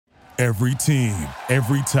Every team,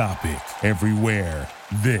 every topic, everywhere.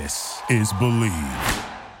 This is Believe.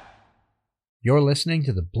 You're listening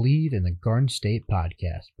to the Believe in the Garden State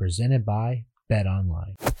podcast, presented by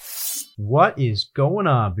BetOnline. What is going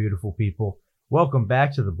on, beautiful people? Welcome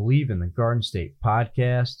back to the Believe in the Garden State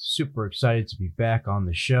podcast. Super excited to be back on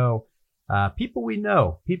the show. People we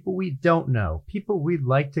know, people we don't know, people we'd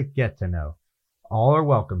like to get to know, all are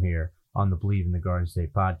welcome here on the Believe in the Garden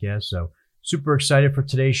State podcast. So super excited for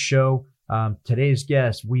today's show. Today's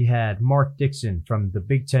guest, we had Mark Dixon from the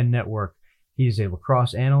Big Ten Network. He is a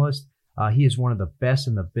lacrosse analyst. He is one of the best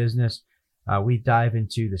in the business. We dive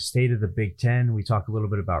into the state of the Big Ten. We talk a little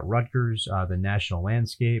bit about Rutgers, the national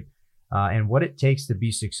landscape, and what it takes to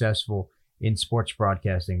be successful in sports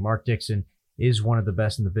broadcasting. Mark Dixon is one of the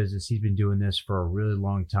best in the business. He's been doing this for a really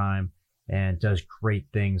long time and does great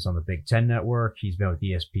things on the Big Ten Network. He's been with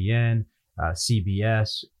ESPN,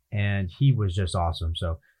 CBS, and he was just awesome.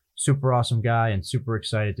 So super awesome guy and super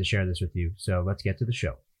excited to share this with you. So let's get to the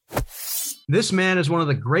show. This man is one of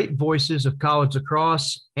the great voices of college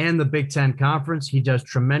lacrosse and the Big Ten Conference. He does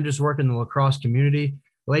tremendous work in the lacrosse community.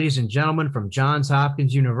 Ladies and gentlemen, from Johns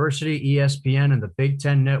Hopkins University, ESPN, and the Big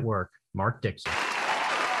Ten Network, Mark Dixon.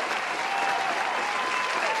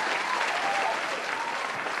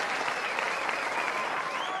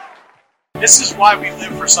 This is why we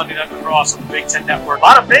live for Sunday Night Lacrosse on the Big Ten Network.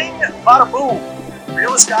 Bada bing, bada boom.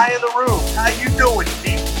 Realest guy in the room. How you doing,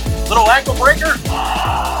 Pete? Little ankle breaker.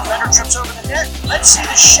 Defender trips over the net. Let's see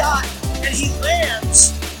the shot. And he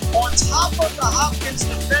lands on top of the Hopkins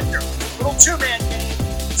defender. Little two-man game.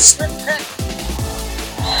 Smith pick.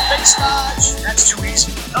 Fix dodge. That's too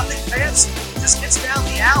easy. Nothing fancy. Just gets down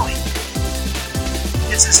the alley.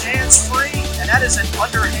 Gets his hands free. And that is an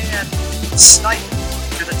underhand snipe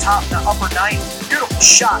to the top, the upper 90. Beautiful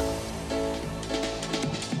shot.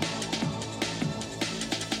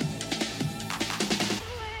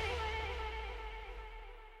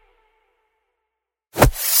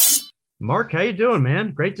 Mark, how you doing,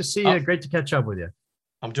 man? Great to see you. Great to catch up with you.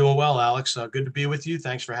 I'm doing well, Alex. Good to be with you.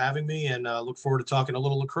 Thanks for having me, and look forward to talking a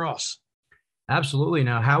little lacrosse. Absolutely.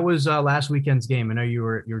 Now, how was last weekend's game? I know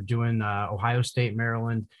you're doing Ohio State,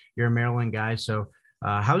 Maryland. You're a Maryland guy, so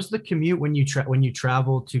how's the commute when you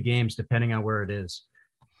travel to games, depending on where it is?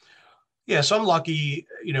 Yeah, so I'm lucky,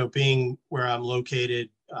 being where I'm located.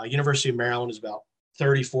 University of Maryland is about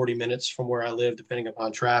 30, 40 minutes from where I live, depending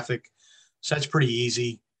upon traffic. So that's pretty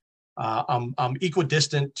easy. I'm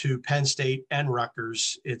equidistant to Penn State and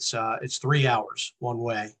Rutgers. It's 3 hours one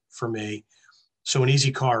way for me. So an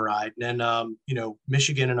easy car ride. And then,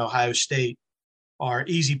 Michigan and Ohio State are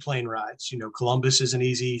easy plane rides. Columbus is an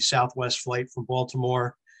easy Southwest flight from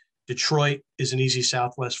Baltimore. Detroit is an easy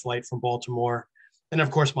Southwest flight from Baltimore. And of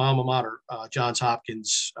course, my alma mater, Johns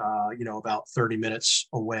Hopkins, about 30 minutes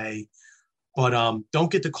away. But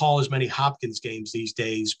don't get to call as many Hopkins games these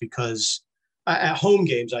days because at home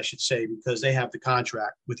games, I should say, because they have the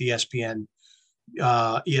contract with ESPN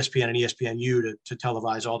and ESPNU to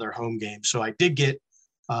televise all their home games. So I did get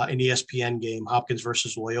an ESPN game, Hopkins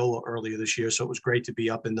versus Loyola, earlier this year. So it was great to be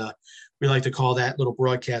up in we like to call that little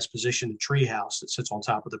broadcast position, the treehouse that sits on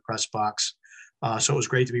top of the press box. So it was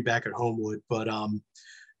great to be back at Homewood. But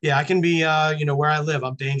I can be, where I live,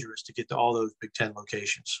 I'm dangerous to get to all those Big Ten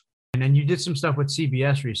locations. And then you did some stuff with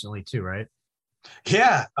CBS recently too, right?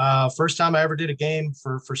 Yeah. First time I ever did a game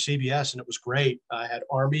for CBS, and it was great. I had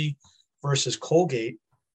Army versus Colgate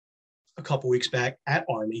a couple weeks back at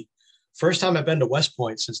Army. First time I've been to West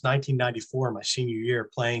Point since 1994, my senior year,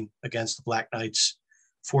 playing against the Black Knights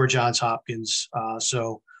for Johns Hopkins.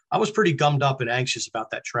 So I was pretty gummed up and anxious about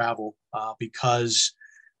that travel because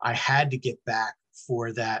I had to get back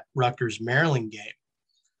for that Rutgers-Maryland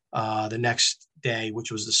game the next day,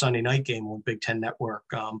 which was the Sunday night game on Big Ten Network.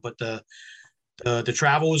 But the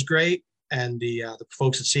travel was great, and the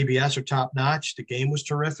folks at CBS are top notch. The game was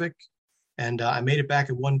terrific, and I made it back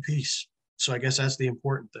in one piece. So I guess that's the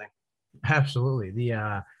important thing. Absolutely.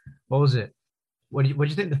 What was it? What do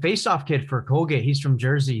you think? The face-off kid for Colgate, he's from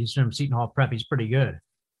Jersey. He's from Seton Hall Prep. He's pretty good.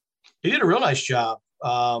 He did a real nice job.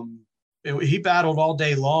 He battled all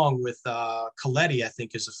day long with Coletti, I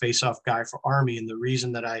think, is the face-off guy for Army. And the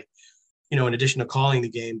reason that I, in addition to calling the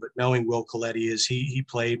game, but knowing Will Coletti, is he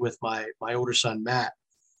played with my older son, Matt.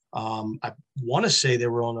 I want to say they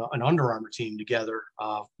were on an Under Armour team together,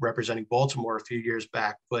 representing Baltimore a few years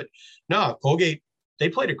back. But no, Colgate, they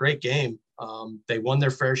played a great game. They won their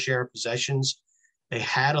fair share of possessions. They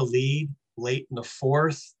had a lead late in the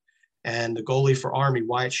fourth, and the goalie for Army,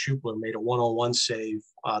 Wyatt Schupler, made a one-on-one save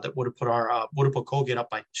that would have put Colgate up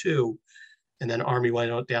by 2, and then Army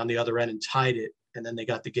went down the other end and tied it. and then they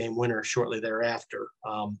got the game winner shortly thereafter.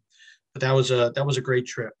 But that was a great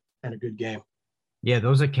trip and a good game. Yeah,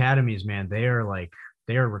 those academies, man, they are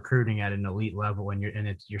recruiting at an elite level,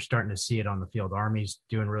 and you're starting to see it on the field. Army's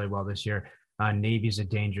doing really well this year. Navy's a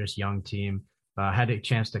dangerous young team. Had a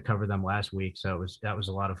chance to cover them last week, so that was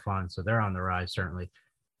a lot of fun. So they're on the rise, certainly.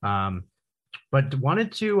 But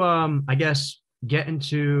wanted to, I guess, get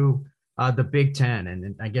into the Big Ten,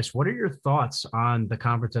 and I guess, what are your thoughts on the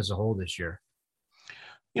conference as a whole this year?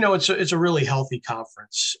 It's a really healthy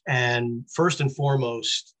conference, and first and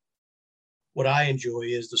foremost, what I enjoy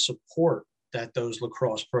is the support that those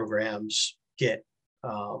lacrosse programs get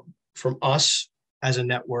from us as a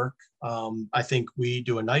network. I think we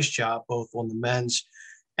do a nice job both on the men's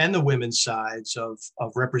and the women's sides of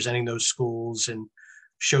representing those schools and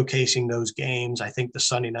showcasing those games. I think the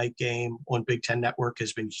Sunday night game on Big Ten Network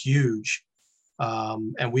has been huge,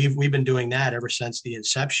 and we've been doing that ever since the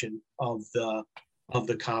inception of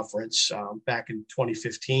the conference back in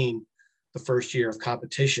 2015, the first year of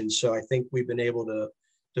competition. So I think we've been able to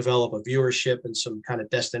develop a viewership and some kind of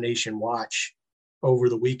destination watch over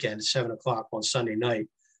the weekend at 7:00 on Sunday night.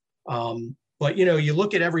 But, you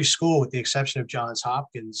look at every school with the exception of Johns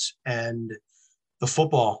Hopkins and the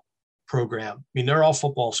football program. I mean, they're all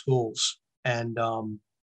football schools, and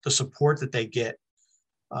the support that they get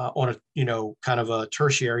on a, kind of a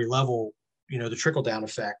tertiary level, the trickle down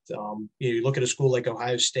effect. You look at a school like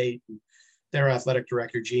Ohio State, and their athletic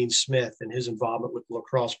director, Gene Smith, and his involvement with the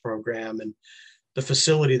lacrosse program and the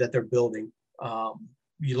facility that they're building.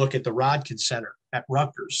 You look at the Rodkin Center at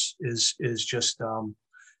Rutgers is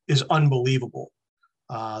unbelievable.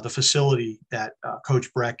 The facility that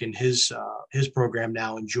Coach Breck and his program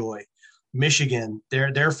now enjoy. Michigan,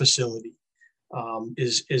 their facility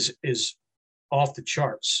is off the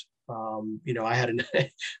charts. I had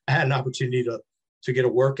an opportunity to get a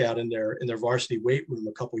workout in their varsity weight room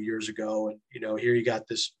a couple years ago, and here you got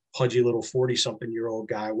this pudgy little 40-something-year-old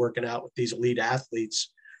guy working out with these elite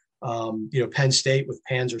athletes. Penn State with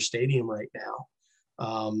Panzer Stadium right now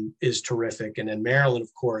is terrific, and then Maryland,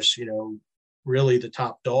 of course, really the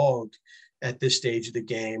top dog at this stage of the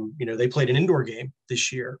game. They played an indoor game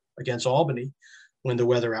this year against Albany when the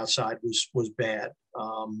weather outside was bad.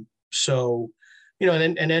 And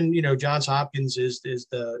then Johns Hopkins is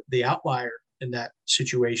the outlier in that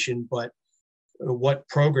situation, but what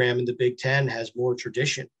program in the Big Ten has more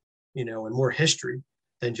tradition, and more history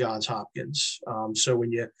than Johns Hopkins? So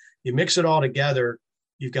when you mix it all together,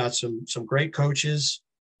 you've got some great coaches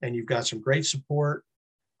and you've got some great support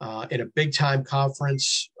in a big time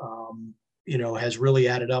conference. Has really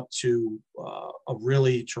added up to a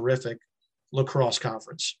really terrific lacrosse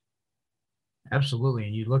conference. Absolutely.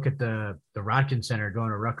 And you look at the Rodkin Center going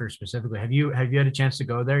to Rutgers specifically. Have you had a chance to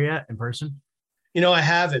go there yet in person? I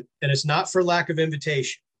haven't, and it's not for lack of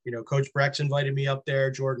invitation. Coach Breck's invited me up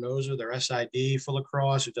there. Jordan Ozer, their SID for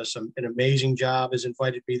lacrosse, who does an amazing job, has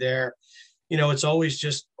invited me there. It's always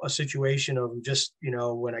just a situation of just,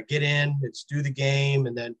 when I get in, it's do the game.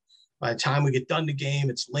 And then by the time we get done the game,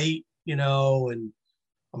 it's late, and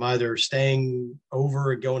I'm either staying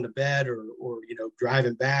over and going to bed or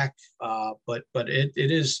driving back. But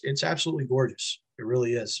it's absolutely gorgeous. It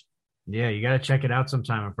really is. Yeah, you got to check it out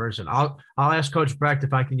sometime in person. I'll ask Coach Brecht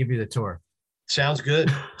if I can give you the tour. Sounds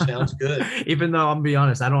good. Sounds good. Even though, I'm be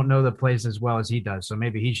honest, I don't know the place as well as he does, so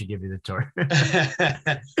maybe he should give you the tour.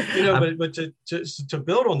 But to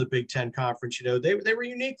build on the Big Ten conference, they were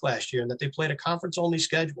unique last year in that they played a conference-only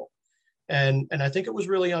schedule. And I think it was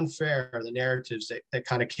really unfair, the narratives that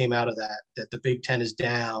kind of came out of that the Big Ten is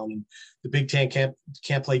down and the Big Ten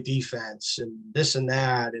can't play defense and this and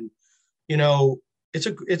that. And, it's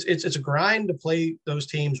a grind to play those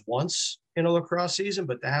teams once in a lacrosse season,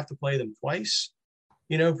 but to have to play them twice,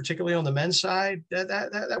 particularly on the men's side,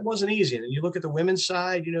 that wasn't easy. And you look at the women's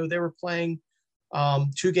side, they were playing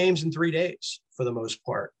 2 games in 3 days for the most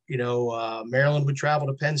part. Maryland would travel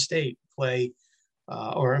to Penn State, play,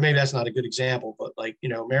 or maybe that's not a good example, but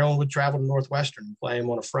Maryland would travel to Northwestern and play them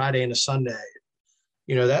on a Friday and a Sunday.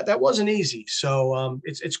 That wasn't easy. So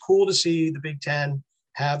it's cool to see the Big Ten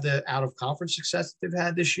have the out of conference success that they've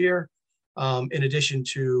had this year, in addition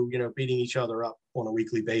to, beating each other up on a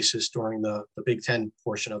weekly basis during the Big Ten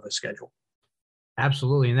portion of the schedule.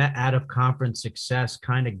 Absolutely. And that out of conference success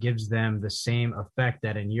kind of gives them the same effect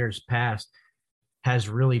that in years past has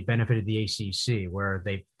really benefited the ACC, where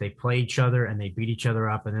they play each other and they beat each other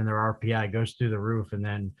up, and then their RPI goes through the roof. And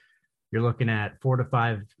then you're looking at 4 to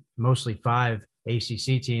 5, mostly 5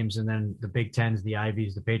 ACC teams. And then the Big Tens, the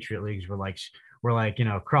Ivies, the Patriot Leagues we're like,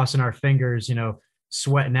 crossing our fingers,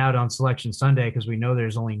 sweating out on Selection Sunday because we know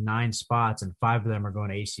there's only 9 spots and 5 of them are going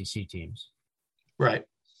to ACC teams. Right.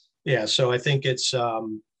 Yeah. So I think it's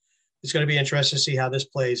going to be interesting to see how this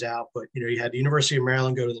plays out. But, you had the University of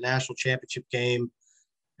Maryland go to the national championship game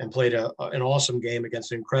and played an awesome game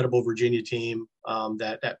against an incredible Virginia team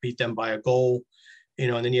that beat them by a goal.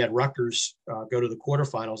 And then you had Rutgers go to the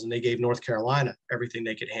quarterfinals, and they gave North Carolina everything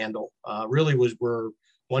they could handle. Really were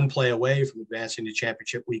one play away from advancing to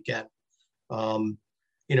championship weekend. And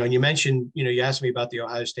you mentioned, you asked me about the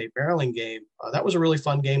Ohio State Maryland game. That was a really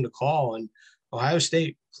fun game to call, and Ohio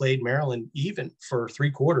State played Maryland even for 3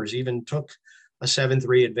 quarters, even took a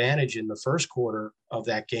 7-3 advantage in the first quarter of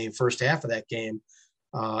that game, first half of that game.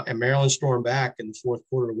 And Maryland stormed back in the fourth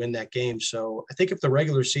quarter to win that game. So I think if the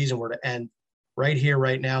regular season were to end right here,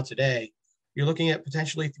 right now, today, you're looking at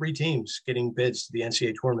potentially 3 teams getting bids to the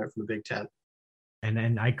NCAA tournament from the Big Ten.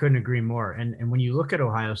 And I couldn't agree more. And when you look at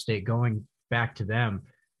Ohio State, going back to them,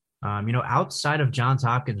 outside of Johns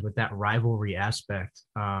Hopkins with that rivalry aspect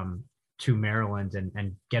to Maryland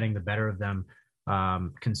and getting the better of them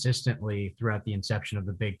consistently throughout the inception of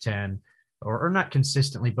the Big Ten, or not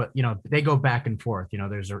consistently, but, they go back and forth.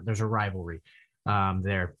 There's a rivalry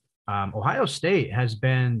there. Ohio State has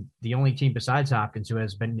been the only team besides Hopkins who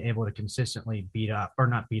has been able to consistently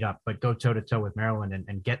but go toe-to-toe with Maryland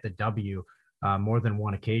and get the W more than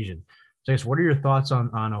one occasion. So I guess, what are your thoughts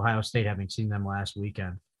on Ohio State, having seen them last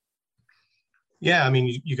weekend? Yeah, I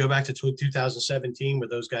mean, you go back to 2017 where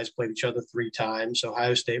those guys played each other 3 times.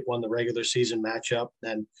 Ohio State won the regular season matchup,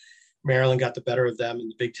 then Maryland got the better of them in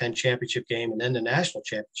the Big Ten championship game, and then the national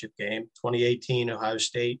championship game. 2018, Ohio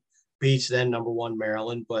State beats then number 1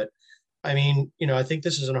 Maryland. But I mean, I think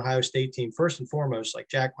this is an Ohio State team. First and foremost, like,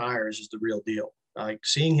 Jack Myers is the real deal. Like,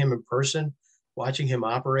 seeing him in person, watching him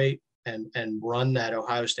operate and run that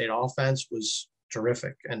Ohio State offense was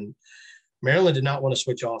terrific. And Maryland did not want to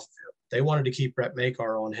switch off of him. They wanted to keep Brett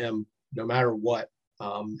Makar on him no matter what.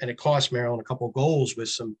 And it cost Maryland a couple of goals with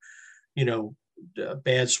some,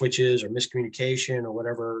 bad switches or miscommunication or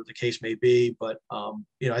whatever the case may be. But,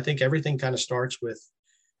 I think everything kind of starts with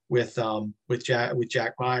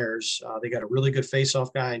Jack Myers. They got a really good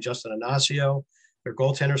faceoff guy in Justin Inacio. Their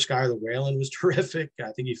goaltender, Skylar Whalen, was terrific.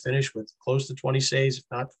 I think he finished with close to 20 saves, if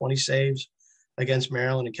not 20 saves against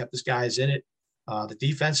Maryland, and kept his guys in it. The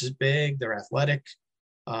defense is big. They're athletic.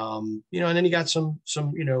 And then you got some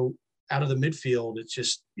out of the midfield. It's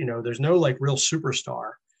just, there's no like real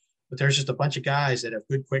superstar, but there's just a bunch of guys that have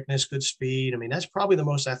good quickness, good speed. I mean, that's probably the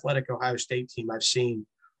most athletic Ohio State team I've seen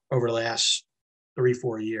over the last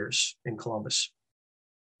 3-4 years in Columbus.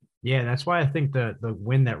 Yeah, that's why I think the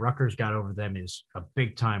win that Rutgers got over them is a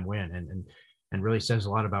big time win, and really says a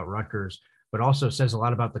lot about Rutgers, but also says a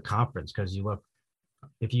lot about the conference. Because you look,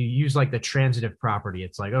 if you use like the transitive property,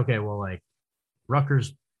 it's like, okay, well, like,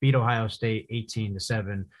 Rutgers beat Ohio State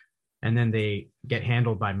 18-7, and then they get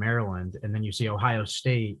handled by Maryland, and then you see Ohio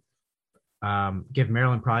State give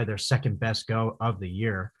Maryland probably their second best go of the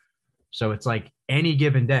year. So it's like any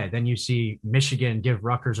given day. Then you see Michigan give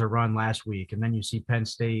Rutgers a run last week, and then you see Penn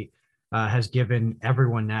State has given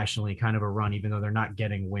everyone nationally kind of a run, even though they're not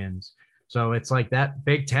getting wins. So it's like that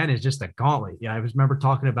Big Ten is just a gauntlet. Yeah, I remember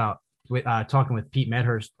talking with Pete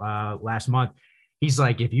Medhurst last month. He's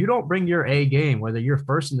like, if you don't bring your A game, whether you're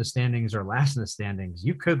first in the standings or last in the standings,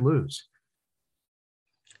 you could lose.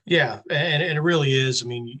 Yeah, and it really is. I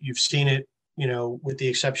mean, you've seen it, with the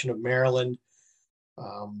exception of Maryland.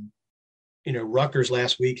 Rutgers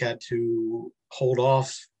last week had to hold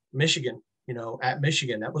off Michigan, at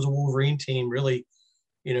Michigan. That was a Wolverine team really,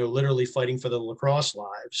 literally fighting for the lacrosse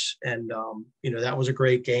lives. And, that was a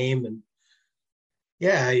great game. And,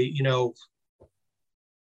 yeah,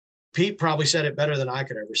 Pete probably said it better than I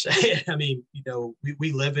could ever say it. I mean,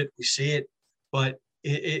 we live it, we see it, but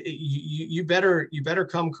you better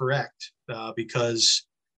come correct because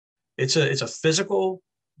it's a physical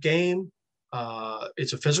game.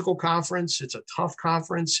 It's a physical conference. It's a tough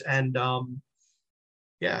conference. And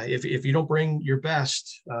if you don't bring your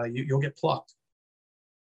best, you'll get plucked.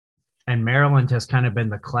 And Maryland has kind of been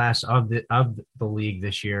the class of the league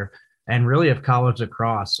this year, and really of college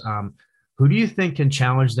lacrosse. Who do you think can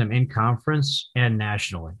challenge them in conference and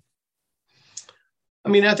nationally? I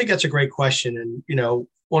mean, I think that's a great question. And,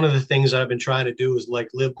 one of the things I've been trying to do is like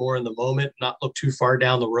live more in the moment, not look too far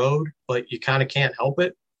down the road, but you kind of can't help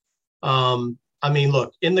it. I mean,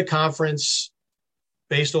 look, in the conference,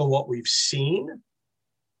 based on what we've seen,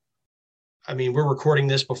 I mean, we're recording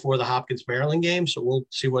this before the Hopkins-Maryland game, so we'll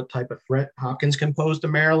see what type of threat Hopkins can pose to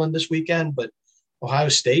Maryland this weekend. But Ohio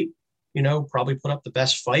State, probably put up the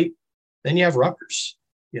best fight. Then you have Rutgers,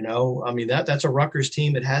 I mean, that's a Rutgers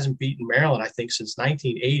team that hasn't beaten Maryland, I think, since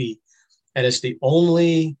 1980. And it's the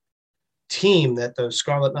only team that the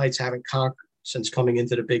Scarlet Knights haven't conquered. since coming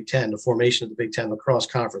into the Big Ten, the formation of the Big Ten lacrosse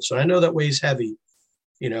conference. So I know that weighs heavy,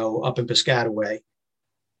 up in Piscataway.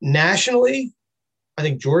 Nationally, I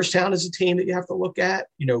think Georgetown is a team that you have to look at.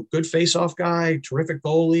 Good face-off guy, terrific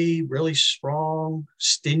goalie, really strong,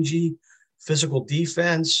 stingy, physical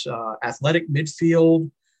defense, athletic midfield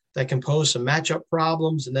that can pose some matchup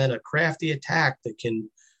problems, and then a crafty attack that can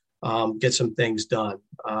get some things done.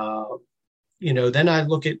 Then I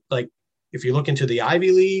look at, if you look into the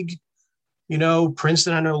Ivy League,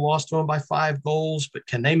 Princeton, I know, lost to them by 5 goals, but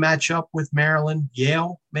can they match up with Maryland?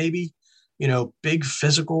 Yale, maybe, big,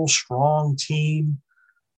 physical, strong team,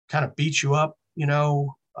 kind of beat you up,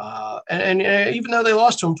 and even though they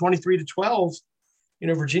lost to them 23-12,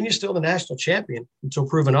 Virginia's still the national champion until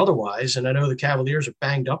proven otherwise. And I know the Cavaliers are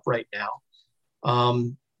banged up right now.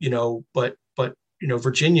 But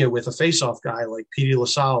Virginia with a face-off guy like Petey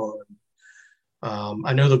LaSala.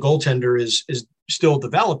 I know the goaltender is still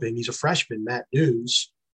developing. He's a freshman, Matt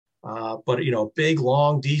News. But big,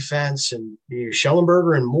 long defense, and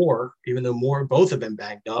Schellenberger and Moore, even though Moore, both have been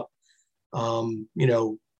banged up.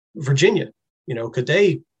 Virginia, could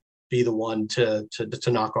they be the one to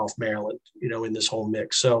knock off Maryland, in this whole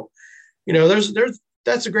mix? So,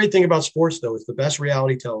 that's a great thing about sports, though. It's the best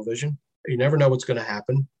reality television. You never know what's going to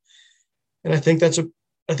happen. And I think that's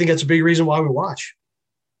a big reason why we watch.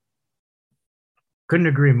 Couldn't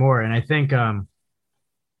agree more. And I think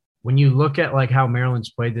when you look at how Maryland's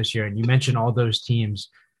played this year, and you mentioned all those teams,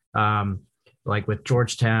 like with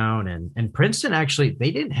Georgetown and Princeton, actually,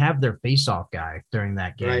 they didn't have their face-off guy during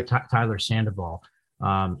that game, right. Tyler Sandoval.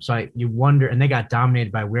 You wonder, and they got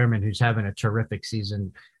dominated by Weirman, who's having a terrific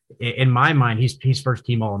season. In my mind, he's first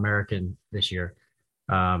team All-American this year.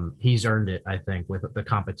 He's earned it, I think, with the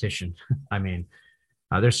competition. I mean,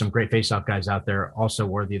 there's some great face-off guys out there also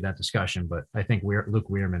worthy of that discussion, but I think Luke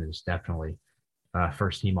Weirman is definitely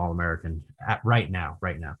first team All-American right now.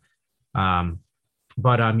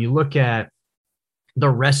 But you look at the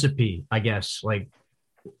recipe, I guess,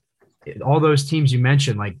 all those teams you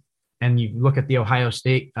mentioned, and you look at the Ohio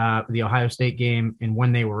State game and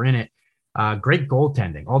when they were in it, great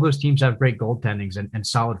goaltending. All those teams have great goaltendings and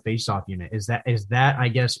solid face-off unit. Is that, I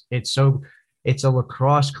guess, it's a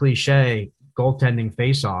lacrosse cliche, goaltending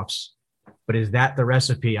face-offs, but is that the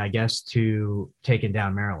recipe, I guess, to taking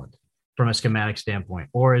down Maryland from a schematic standpoint?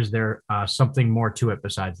 Or is there something more to it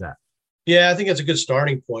besides that? Yeah, I think it's a good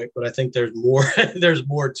starting point, but I think there's more. There's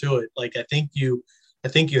more to it. I think you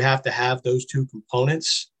have to have those two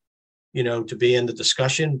components, to be in the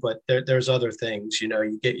discussion. But there's other things.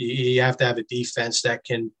 You have to have a defense that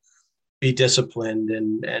can be disciplined,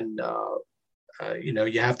 and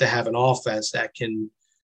you have to have an offense that can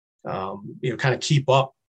kind of keep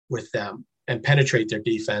up with them and penetrate their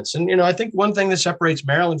defense. And I think one thing that separates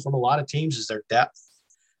Maryland from a lot of teams is their depth.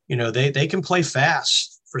 They can play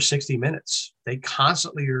fast for 60 minutes. They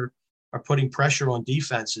constantly are putting pressure on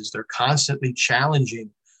defenses. They're constantly challenging,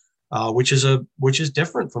 which is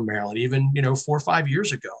different from Maryland, even 4 or 5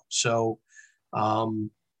 years ago. So,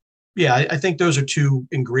 I think those are two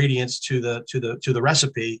ingredients to the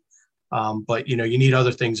recipe. But you need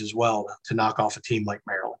other things as well to knock off a team like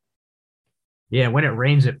Maryland. Yeah, when it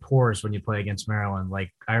rains, it pours when you play against Maryland.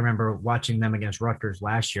 I remember watching them against Rutgers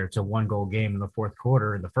last year. It's a 1-goal game in the fourth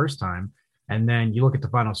quarter the first time. And then you look at the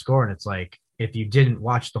final score and it's if you didn't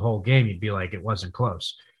watch the whole game, you'd be like, it wasn't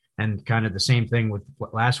close. And kind of the same thing with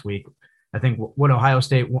last week. I think what Ohio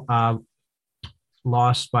State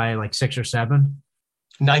lost by 6 or 7?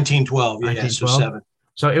 19-12. Yeah, so 7.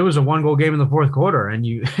 So it was a 1-goal game in the fourth quarter. And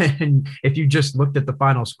and if you just looked at the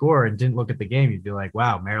final score and didn't look at the game, you'd be like,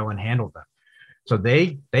 wow, Maryland handled them. So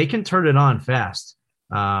they can turn it on fast.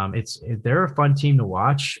 They're a fun team to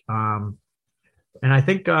watch. And I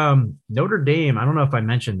think Notre Dame, I don't know if I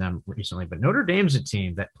mentioned them recently, but Notre Dame's a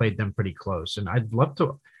team that played them pretty close. And I'd love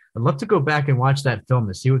to go back and watch that film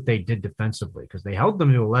to see what they did defensively, because they held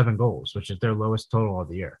them to 11 goals, which is their lowest total of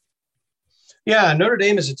the year. Yeah, Notre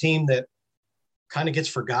Dame is a team that kind of gets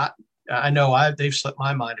forgotten. I know they've slipped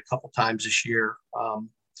my mind a couple times this year.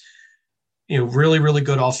 Really, really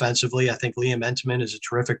good offensively. I think Liam Entenmann is a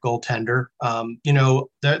terrific goaltender.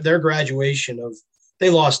 Their graduation they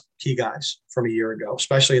lost key guys from a year ago,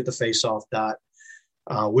 especially at the faceoff dot.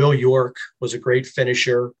 Will York was a great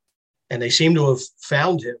finisher, and they seem to have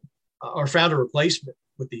found him or found a replacement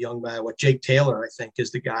with the young man. Jake Taylor, I think,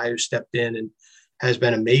 is the guy who stepped in and has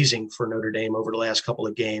been amazing for Notre Dame over the last couple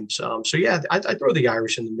of games. I throw the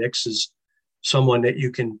Irish in the mix as someone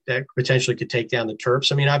that potentially could take down the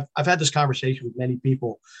Terps. I mean, I've had this conversation with many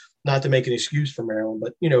people, not to make an excuse for Maryland,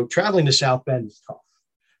 but traveling to South Bend is tough.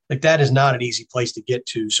 That is not an easy place to get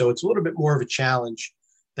to. So it's a little bit more of a challenge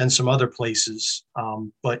than some other places.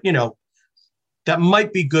 But, you know, that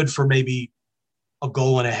might be good for maybe a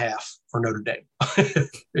goal and a half for Notre Dame.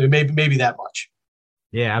 maybe that much.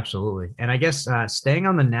 Yeah, absolutely. And I guess staying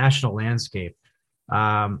on the national landscape,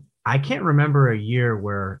 I can't remember a year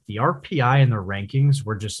where the RPI and the rankings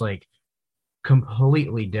were just like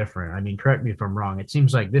completely different. I mean, correct me if I'm wrong. It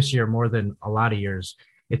seems like this year more than a lot of years,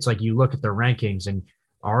 it's like you look at the rankings and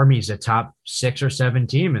Army's a top 6 or 7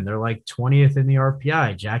 team and they're like 20th in the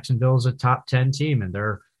RPI. Jacksonville's a top 10 team and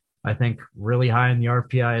they're, I think, really high in the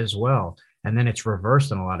RPI as well. And then it's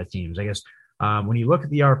reversed on a lot of teams. I guess when you look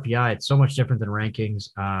at the RPI, it's so much different than rankings.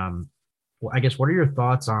 Well, I guess what are your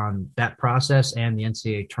thoughts on that process and the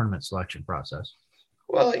NCAA tournament selection process?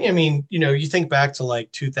 Well, I mean, you know, you think back to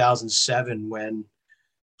like 2007 when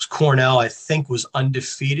Cornell, I think, was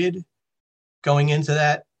undefeated going into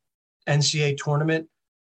that NCAA tournament,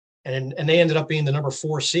 and they ended up being the number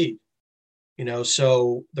 4 seed. You know,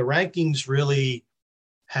 so the rankings really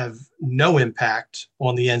have no impact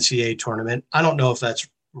on the NCAA tournament. I don't know if that's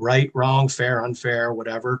right, wrong, fair, unfair,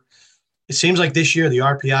 whatever. It seems like this year the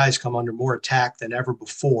RPI has come under more attack than ever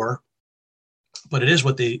before, but it is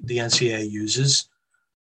what the NCAA uses.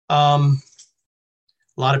 A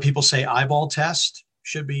lot of people say eyeball test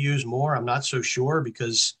should be used more. I'm not so sure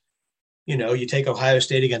because, you know, you take Ohio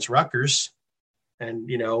State against Rutgers and,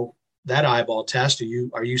 you know, that eyeball test,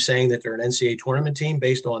 are you saying that they're an NCAA tournament team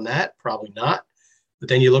based on that? Probably not. But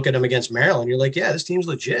then you look at them against Maryland, you're like, yeah, this team's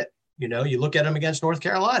legit. You know, you look at them against North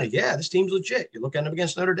Carolina. Yeah, this team's legit. You look at them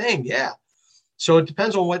against Notre Dame. Yeah. So it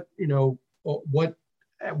depends on what, you know,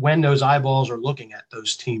 when those eyeballs are looking at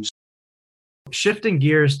those teams. Shifting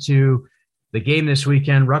gears to the game this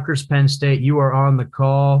weekend, Rutgers, Penn State, you are on the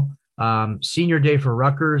call. Senior day for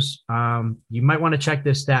Rutgers. You might want to check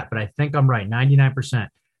this stat, but I think I'm right, 99%.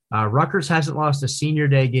 Rutgers hasn't lost a senior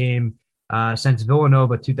day game since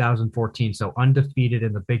Villanova 2014, so undefeated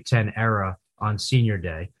in the Big Ten era on senior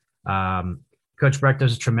day. Coach Brecht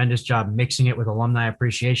does a tremendous job mixing it with Alumni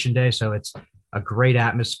Appreciation Day, so it's a great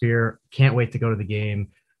atmosphere. Can't wait to go to the game.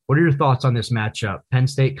 What are your thoughts on this matchup? Penn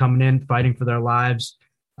State coming in, fighting for their lives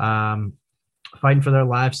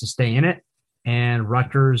to stay in it, and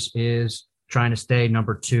Rutgers is trying to stay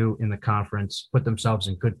number 2 in the conference, put themselves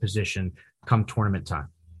in good position come tournament time.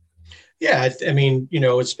 Yeah, I mean, you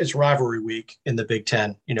know, it's rivalry week in the Big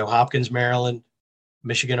Ten. You know, Hopkins, Maryland,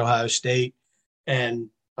 Michigan, Ohio State, and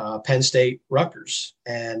Penn State, Rutgers.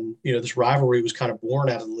 And, you know, this rivalry was kind of born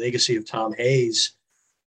out of the legacy of Tom Hayes.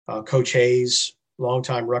 Coach Hayes,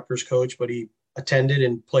 longtime Rutgers coach, but he attended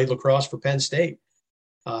and played lacrosse for Penn State.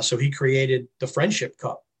 So he created the Friendship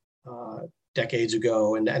Cup decades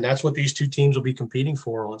ago. And that's what these two teams will be competing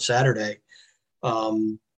for on Saturday.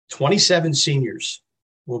 27 seniors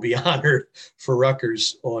will be honored for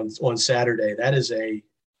Rutgers on Saturday. That's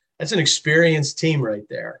an experienced team right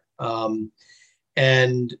there.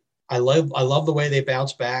 And I love the way they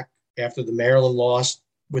bounced back after the Maryland loss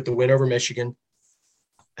with the win over Michigan.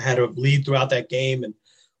 Had a lead throughout that game, and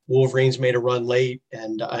Wolverines made a run late.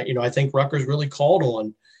 And I think Rutgers really called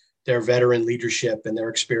on their veteran leadership and their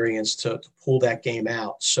experience to pull that game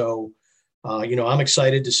out. So, I'm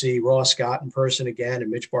excited to see Ross Scott in person again,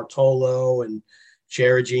 and Mitch Bartolo and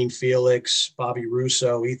Jared Jean Felix, Bobby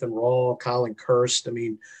Russo, Ethan Rawl, Colin Kirst. I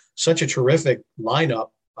mean, such a terrific lineup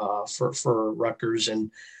for Rutgers. And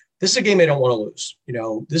this is a game they don't want to lose. You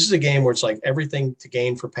know, this is a game where it's like everything to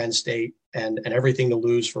gain for Penn State and everything to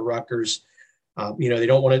lose for Rutgers. They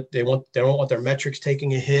don't want their metrics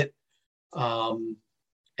taking a hit.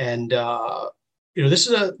 This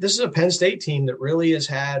is a Penn State team that really has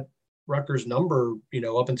had Rutgers' number,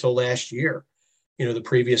 up until last year, the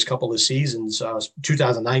previous couple of seasons,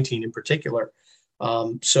 2019 in particular.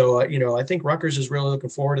 I think Rutgers is really looking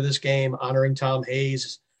forward to this game, honoring Tom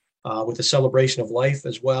Hayes with a celebration of life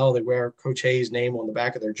as well. They wear Coach Hayes' name on the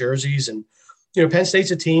back of their jerseys. And, Penn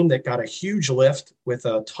State's a team that got a huge lift with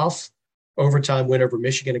a tough overtime win over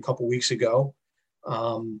Michigan a couple weeks ago.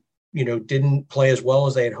 Didn't play as well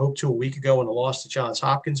as they had hoped to a week ago in a loss to Johns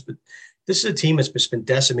Hopkins. But this is a team that's just been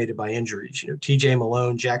decimated by injuries. TJ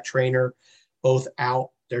Malone, Jack Traynor, both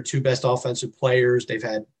out. Their two best offensive players. They've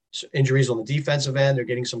had injuries on the defensive end. They're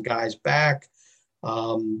getting some guys back,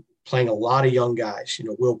 playing a lot of young guys,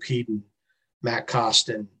 Will Peden, Matt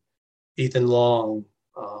Costin, Ethan Long,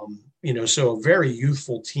 so a very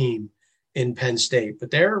youthful team in Penn State.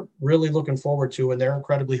 But they're really looking forward to, and they're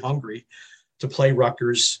incredibly hungry to play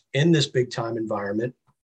Rutgers in this big-time environment.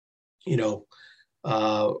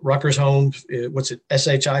 Rutgers home,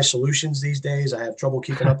 SHI Solutions these days. I have trouble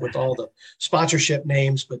keeping up with all the sponsorship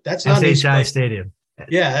names, but that's not SHI Stadium.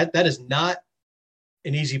 Yeah, that is not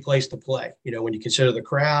an easy place to play. When you consider the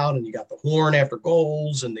crowd and you got the horn after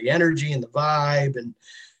goals and the energy and the vibe and,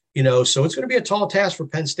 so it's going to be a tall task for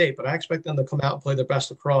Penn State, but I expect them to come out and play their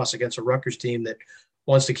best lacrosse against a Rutgers team that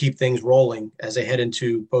wants to keep things rolling as they head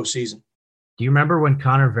into postseason. Do you remember when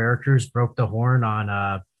Connor Veracruz broke the horn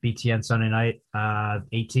on BTN Sunday Night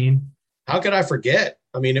 18? How could I forget?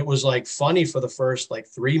 I mean, it was like funny for the first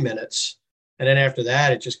 3 minutes. And then after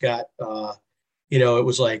that, it just got, it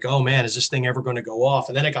was like, oh man, is this thing ever going to go off?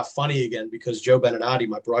 And then it got funny again because Joe Beninati,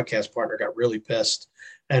 my broadcast partner, got really pissed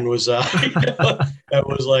and was, that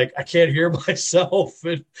was like, I can't hear myself.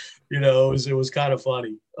 And, it was kind of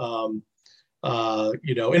funny, in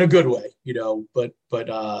a good way, but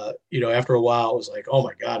after a while it was like, oh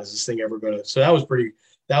my God, is this thing ever going to, so that was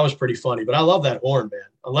pretty funny, but I love that horn, man,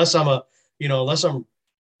 unless I'm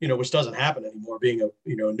which doesn't happen anymore being a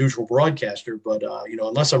neutral broadcaster, but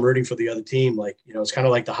unless I'm rooting for the other team, it's kind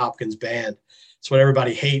of like the Hopkins band. It's what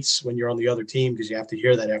everybody hates when you're on the other team because you have to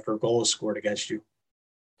hear that after a goal is scored against you.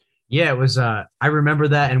 Yeah, it was I remember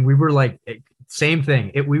that, and we were like, same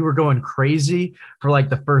thing. We were going crazy for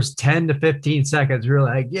the first 10 to 15 seconds. We were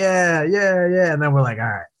like, yeah, and then we're like,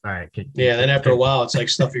 all right. Then after a while it's like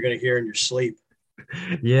stuff you're going to hear in your sleep.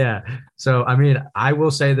 Yeah. So, I mean, I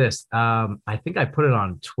will say this. I think I put it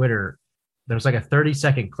on Twitter. There's a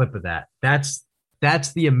 30-second clip of that. That's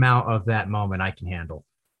the amount of that moment I can handle.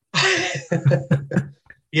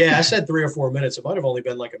 Yeah, I said 3 or 4 minutes. It might have only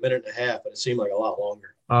been a minute and a half, but it seemed like a lot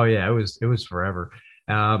longer. Oh yeah, it was forever.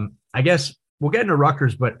 I guess we'll get into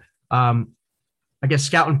Rutgers, but I guess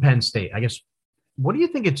scouting Penn State. I guess, what do you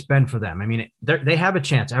think it's been for them? I mean, they have a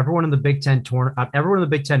chance. Everyone in the Big Ten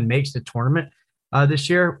makes the tournament this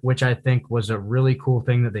year, which I think was a really cool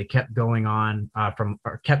thing that they kept going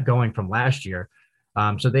from last year.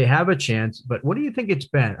 So they have a chance, but what do you think it's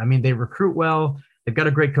been? I mean, they recruit well. They've got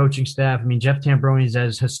a great coaching staff. I mean, Jeff Tambroni is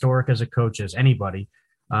as historic as a coach as anybody.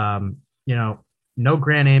 No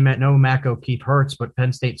Grant Ament, no Mac O'Keefe hurts, but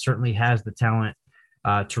Penn State certainly has the talent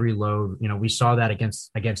to reload. We saw that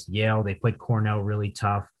against Yale. They played Cornell really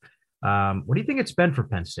tough. What do you think it's been for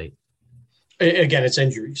Penn State? Again, it's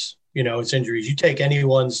injuries. It's injuries. You take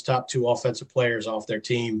anyone's top 2 offensive players off their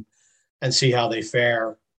team and see how they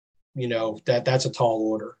fare. That's a tall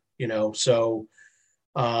order. So,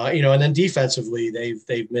 and then defensively,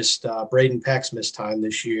 they've missed Braden Peck's missed time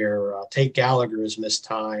this year. Tate Gallagher has missed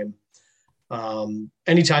time.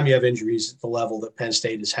 Anytime you have injuries at the level that Penn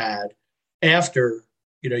State has had after,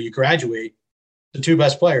 you graduate, the 2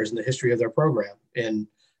 best players in the history of their program in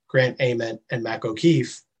Grant Ament and Mac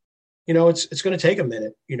O'Keefe, it's going to take a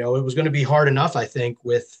minute. It was going to be hard enough, I think,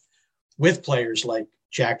 with players like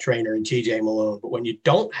Jack Traynor and TJ Malone. But when you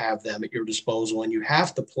don't have them at your disposal and you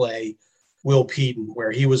have to play Will Peden,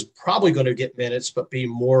 where he was probably going to get minutes, but be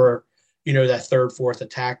more, that 3rd, 4th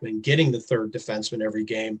attackman, getting the 3rd defenseman every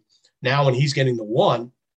game. Now when he's getting the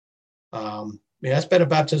 1, that's been a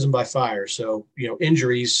baptism by fire. So,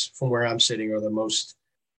 injuries from where I'm sitting are the most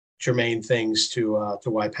germane things to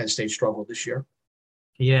why Penn State struggled this year.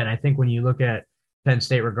 Yeah, and I think when you look at Penn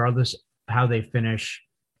State, regardless how they finish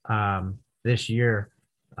this year,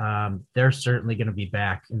 they're certainly going to be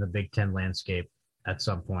back in the Big Ten landscape at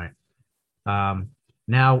some point.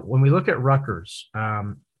 Now, when we look at Rutgers,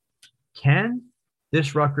 can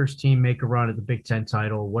this Rutgers team make a run at the Big Ten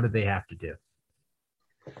title? What do they have to do?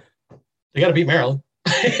 They got to beat Maryland.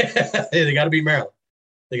 They got to beat Maryland.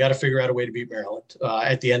 They got to figure out a way to beat Maryland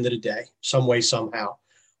at the end of the day, some way, somehow.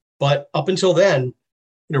 But up until then,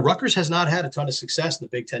 Rutgers has not had a ton of success in the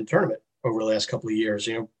Big Ten tournament over the last couple of years.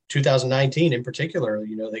 2019 in particular,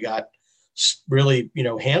 they got really,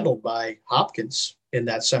 handled by Hopkins in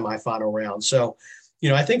that semifinal round. So,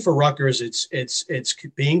 I think for Rutgers, it's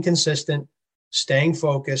being consistent, staying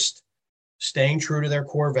focused, staying true to their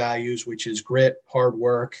core values, which is grit, hard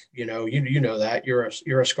work. You know that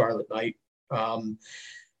you're a Scarlet Knight.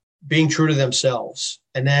 Being true to themselves,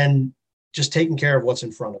 and then just taking care of what's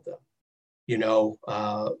in front of them.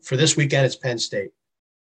 For this weekend, it's Penn State.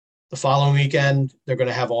 The following weekend, they're going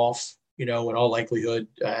to have off, in all likelihood.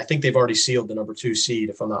 I think they've already sealed the number 2 seed,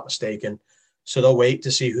 if I'm not mistaken. So they'll wait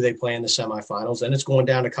to see who they play in the semifinals. Then it's going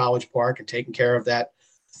down to College Park and taking care of that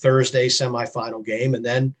Thursday semifinal game. And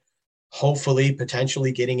then hopefully,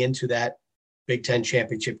 potentially getting into that Big Ten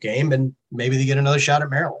championship game. And maybe they get another shot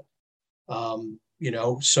at Maryland.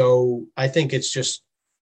 So I think it's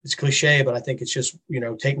cliche, but I think it's just,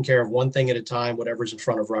 taking care of one thing at a time, whatever's in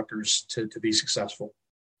front of Rutgers to be successful.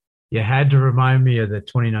 You had to remind me of the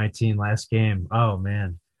 2019 last game. Oh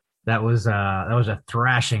man, that was a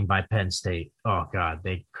thrashing by Penn State. Oh God,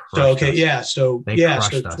 they crushed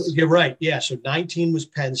us. You're right. Yeah. So 19 was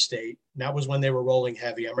Penn State. And that was when they were rolling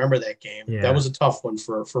heavy. I remember that game. Yeah. That was a tough one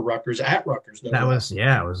for Rutgers at Rutgers. It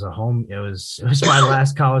was a home. It was my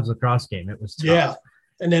last college lacrosse game. It was tough. Yeah.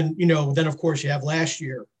 And then, then of course you have last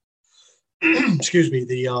year, excuse me,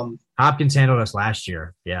 the Hopkins handled us last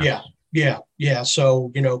year. Yeah. Yeah.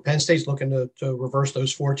 So, Penn State's looking to reverse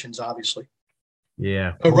those fortunes, obviously.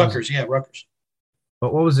 Yeah. Rutgers. Rutgers.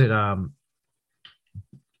 But what was it?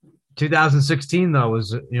 2016 though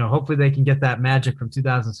was, hopefully they can get that magic from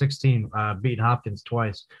 2016, beating Hopkins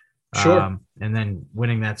twice. Sure. And then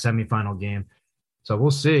winning that semifinal game. So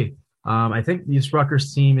we'll see. I think this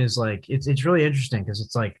Rutgers team is like, it's really interesting because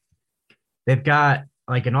it's like they've got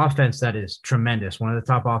like an offense that is tremendous, one of the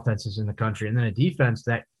top offenses in the country, and then a defense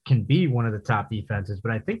that can be one of the top defenses.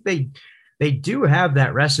 But I think they do have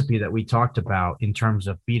that recipe that we talked about in terms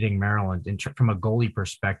of beating Maryland from a goalie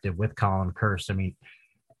perspective with Colin Kearse. I mean,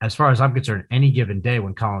 as far as I'm concerned, any given day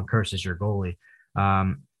when Colin Kearse is your goalie.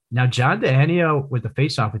 Now, John DeHenio with the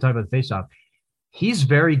faceoff, we talked about the faceoff. He's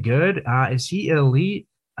very good. Is he elite?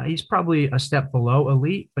 He's probably a step below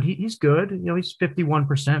elite, but he's good. He's 51%,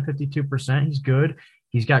 52%. He's good.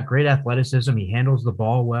 He's got great athleticism. He handles the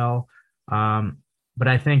ball well. But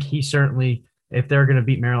I think he certainly, if they're going to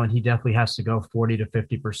beat Maryland, he definitely has to go 40 to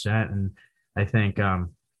 50%. And I think, I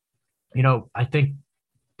think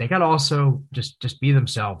they got to also just be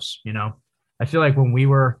themselves. I feel like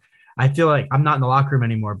I'm not in the locker room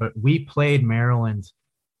anymore, but we played Maryland,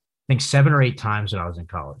 I think 7 or 8 times when I was in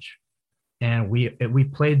college. And we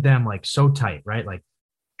played them like so tight, right? Like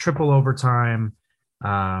triple overtime,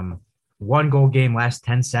 1-goal game, last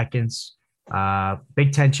 10 seconds,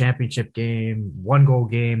 Big Ten championship game, 1-goal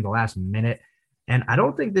game, the last minute. And I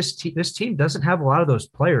don't think this team doesn't have a lot of those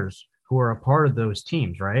players who are a part of those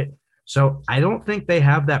teams, right? So I don't think they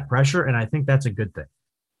have that pressure, and I think that's a good thing.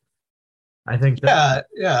 I think yeah.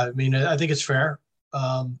 I mean, I think it's fair,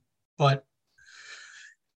 but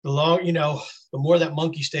the more that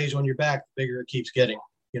monkey stays on your back, the bigger it keeps getting.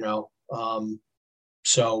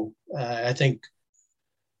 So I think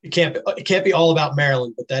it can't be all about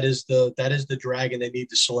Maryland, but that is the dragon they need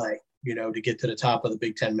to slay, to get to the top of the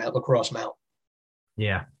Big Ten lacrosse mountain.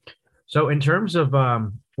 Yeah. So in terms of,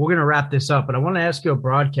 we're going to wrap this up, but I want to ask you a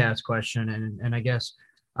broadcast question. And I guess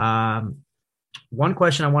one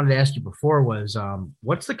question I wanted to ask you before was,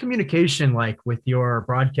 what's the communication like with your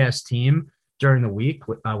broadcast team during the week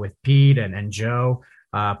with Pete and Joe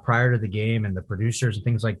prior to the game and the producers and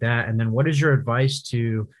things like that? And then what is your advice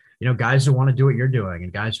to, guys who want to do what you're doing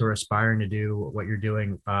and guys who are aspiring to do what you're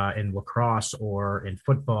doing in lacrosse or in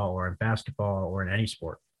football or in basketball or in any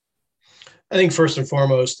sport? I think first and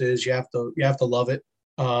foremost is you have to love it.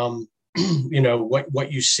 What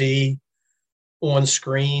you see on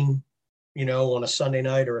screen, on a Sunday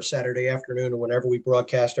night or a Saturday afternoon or whenever we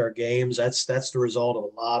broadcast our games, that's the result of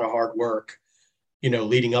a lot of hard work,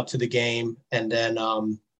 leading up to the game. And then,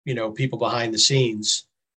 people behind the scenes,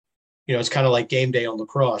 it's kind of like game day on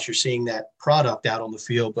lacrosse. You're seeing that product out on the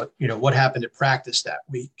field, but what happened at practice that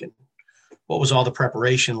week and what was all the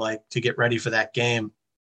preparation like to get ready for that game?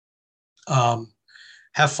 Have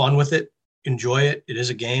fun with it. Enjoy it. It is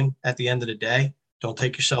a game at the end of the day. Don't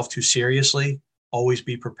take yourself too seriously. Always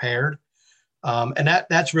be prepared. And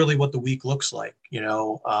that's really what the week looks like.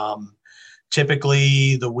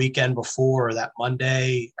 Typically the weekend before or that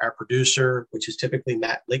Monday, our producer, which is typically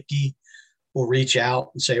Matt Littke, will reach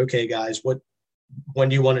out and say, okay, guys, when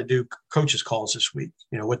do you want to do coaches calls this week?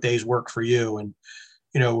 What days work for you? And,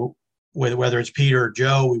 whether it's Peter or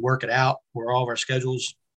Joe, we work it out where all of our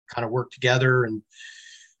schedules kind of work together. And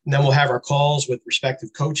then we'll have our calls with respective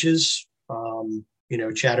coaches,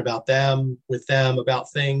 chat about with them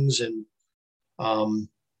about things. And,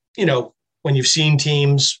 when you've seen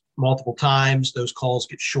teams multiple times, those calls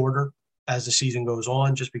get shorter as the season goes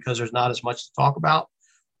on, just because there's not as much to talk about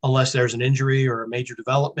unless there's an injury or a major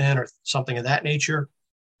development or something of that nature.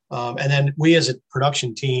 And then we as a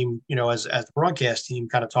production team, as the broadcast team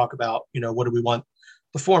kind of talk about, what do we want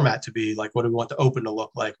the format to be like? What do we want the open to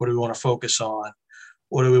look like? What do we want to focus on?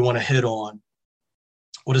 What do we want to hit on?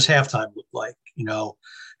 What does halftime look like? How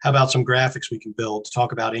about some graphics we can build to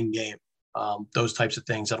talk about in game? Those types of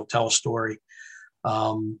things that'll tell a story.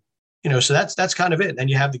 So that's kind of it. And then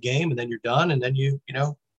you have the game and then you're done. And then you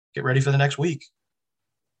get ready for the next week.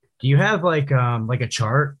 Do you have like a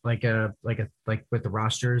chart, like with the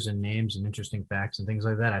rosters and names and interesting facts and things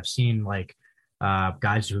like that? I've seen like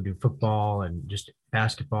guys who do football and just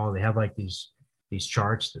basketball. They have like these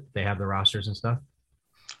charts that they have the rosters and stuff.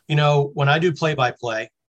 When I do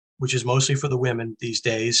play-by-play, which is mostly for the women these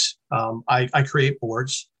days, I create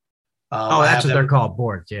boards. That's what they're called,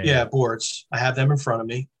 boards. Yeah, boards. I have them in front of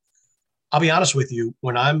me. I'll be honest with you.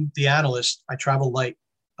 When I'm the analyst, I travel light.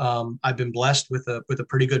 I've been blessed with a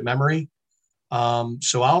pretty good memory.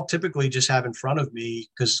 So I'll typically just have in front of me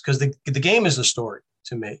because the game is the story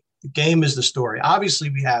to me. The game is the story. Obviously,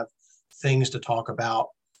 we have things to talk about,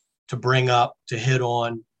 to bring up, to hit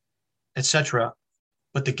on, etc.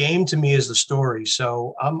 But the game to me is the story.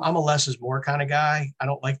 So I'm a less is more kind of guy. I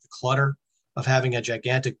don't like the clutter of having a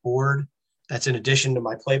gigantic board that's in addition to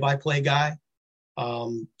my play-by-play guy.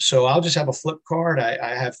 So I'll just have a flip card.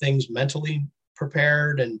 I have things mentally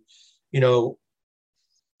prepared, and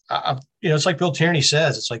it's like Bill Tierney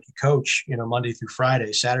says, it's like you coach, Monday through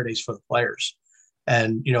Friday, Saturdays for the players.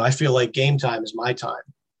 And, I feel like game time is my time.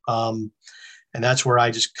 And that's where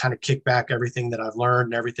I just kind of kick back everything that I've learned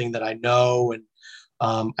and everything that I know. And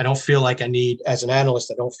I don't feel like I need, as an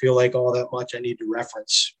analyst, I don't feel like all that much I need to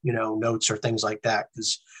reference, notes or things like that,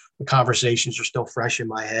 because the conversations are still fresh in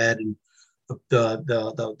my head, and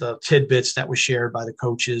the tidbits that were shared by the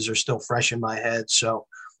coaches are still fresh in my head. So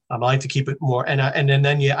I like to keep it more. And then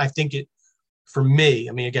I think it, for me,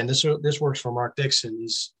 I mean, again, this works for Mark Dixon,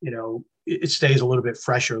 is, it stays a little bit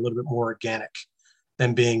fresher, a little bit more organic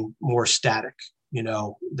than being more static,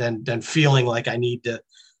 than feeling like I need to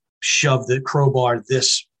shove the crowbar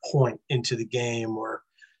this point into the game, or,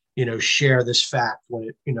 share this fact when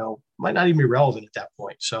it, might not even be relevant at that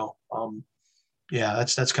point. So,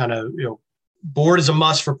 that's kind of, board is a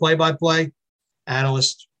must for play-by-play.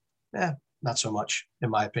 Analyst, not so much, in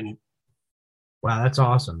my opinion. Wow, that's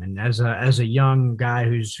awesome. And as a young guy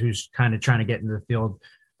who's kind of trying to get into the field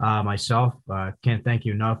myself, can't thank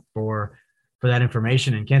you enough for that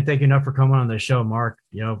information, and can't thank you enough for coming on the show, Mark.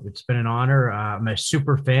 It's been an honor. I'm a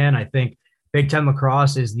super fan. I think Big Ten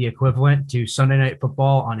lacrosse is the equivalent to Sunday Night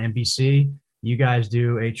Football on NBC. You guys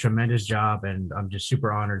do a tremendous job, and I'm just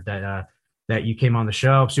super honored that you came on the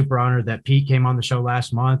show. Super honored that Pete came on the show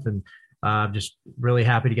last month, and just really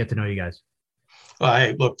happy to get to know you guys. Well,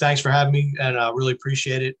 hey, look, thanks for having me, and I really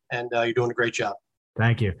appreciate it. And you're doing a great job.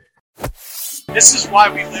 Thank you. This is why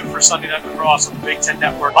we live for Sunday Night Lacrosse on the Big Ten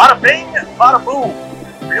Network. Bada bing, bada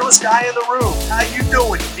boom. Realest guy in the room. How you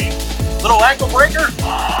doing, Pete? Little ankle breaker.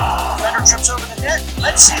 Defender trips over the net.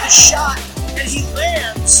 Let's see the shot. And he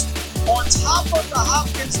lands on top of the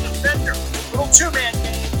Hopkins defender. Little two-man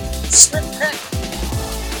game. Slip pick.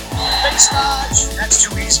 Face dodge. That's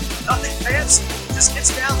too easy. Nothing fancy. Just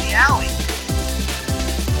gets down the alley.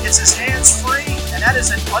 Gets his hands free. And that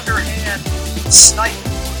is an underhand snipe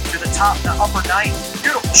to the top, the upper 90.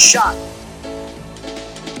 Beautiful shot.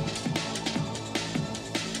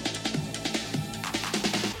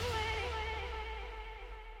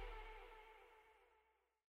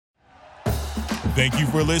 Thank you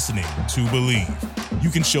for listening to Believe. You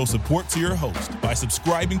can show support to your host by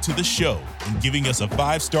subscribing to the show and giving us a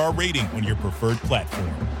 5-star rating on your preferred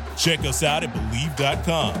platform. Check us out at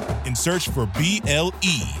Believe.com and search for BLEAV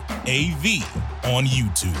on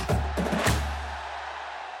YouTube.